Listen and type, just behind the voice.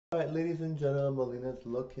Alright, ladies and gentlemen, Melina's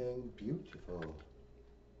looking beautiful.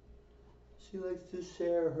 She likes to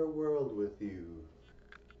share her world with you.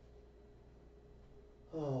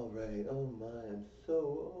 Alright, oh my,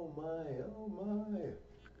 oh my, oh my.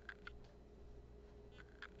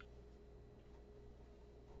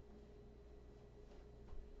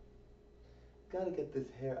 Gotta get this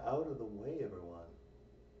hair out of the way, everyone.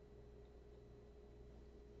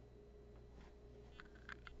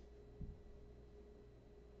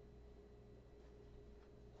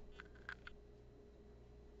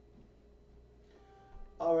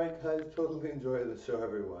 Alright guys, totally enjoy the show,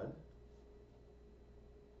 everyone.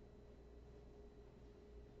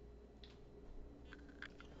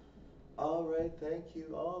 Alright, thank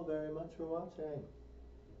you all very much for watching.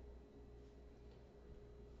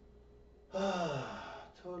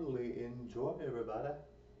 Totally enjoy, everybody.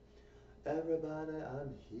 Everybody,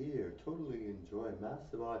 I'm here. Totally enjoy.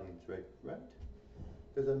 Massive audience, right?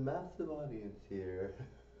 There's a massive audience here.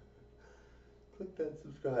 Click that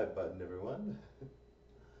subscribe button, everyone.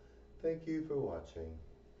 Thank you for watching.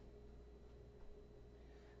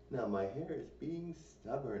 Now my hair is being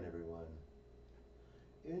stubborn, everyone.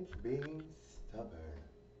 It's being stubborn.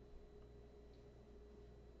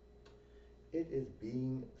 It is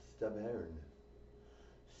being stubborn.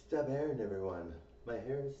 Stubborn, everyone. My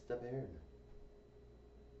hair is stubborn.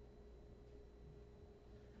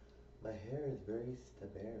 My hair is very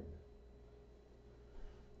stubborn.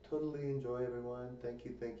 Totally enjoy, everyone. Thank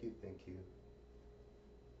you, thank you, thank you.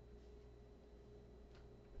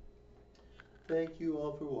 Thank you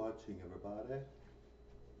all for watching, everybody.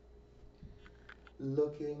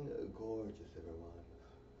 Looking gorgeous, everyone.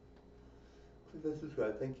 Click that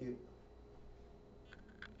subscribe. Thank you.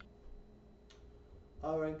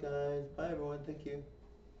 Alright, guys. Bye, everyone. Thank you.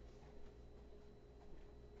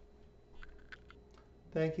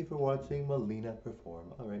 Thank you for watching Melina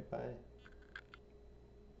perform. Alright, bye.